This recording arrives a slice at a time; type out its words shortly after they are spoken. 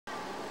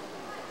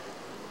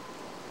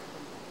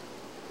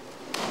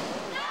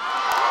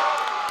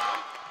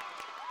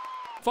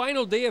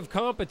Final day of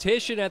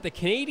competition at the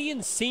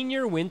Canadian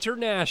Senior Winter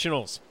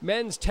Nationals.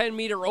 Men's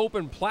 10-meter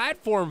open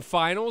platform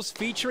finals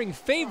featuring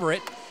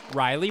favorite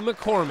Riley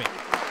McCormick.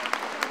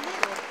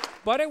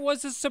 But it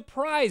was a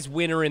surprise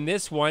winner in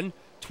this one.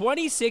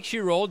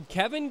 26-year-old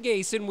Kevin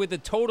Geyson with a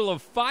total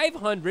of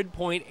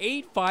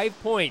 500.85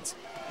 points.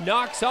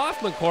 Knocks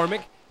off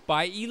McCormick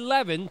by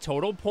 11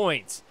 total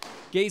points.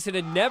 Geyson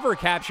had never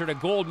captured a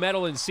gold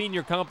medal in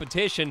senior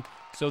competition,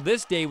 so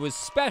this day was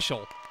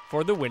special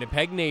for the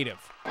Winnipeg native.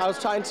 I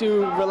was trying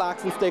to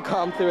relax and stay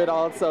calm through it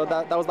all, so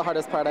that was the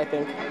hardest part, I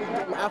think.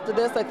 After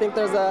this, I think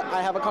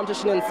I have a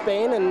competition in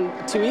Spain in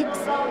 2 weeks,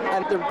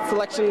 and the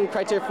selection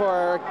criteria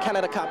for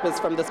Canada Cup is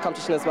from this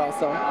competition as well,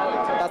 so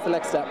that's the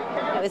next step.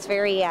 It was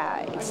very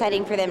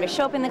exciting for them to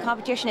show up in the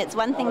competition. It's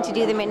one thing to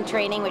do them in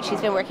training, which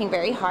he's been working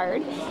very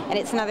hard, and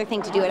it's another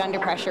thing to do it under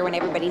pressure when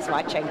everybody's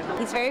watching.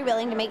 He's very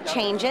willing to make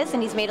changes,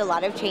 and he's made a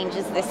lot of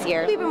changes this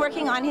year. We've been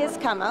working on his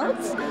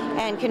come-outs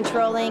and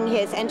controlling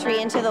his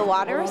entry into the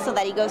water so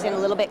that he goes in a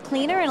little bit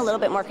cleaner and a little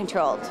bit more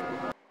controlled.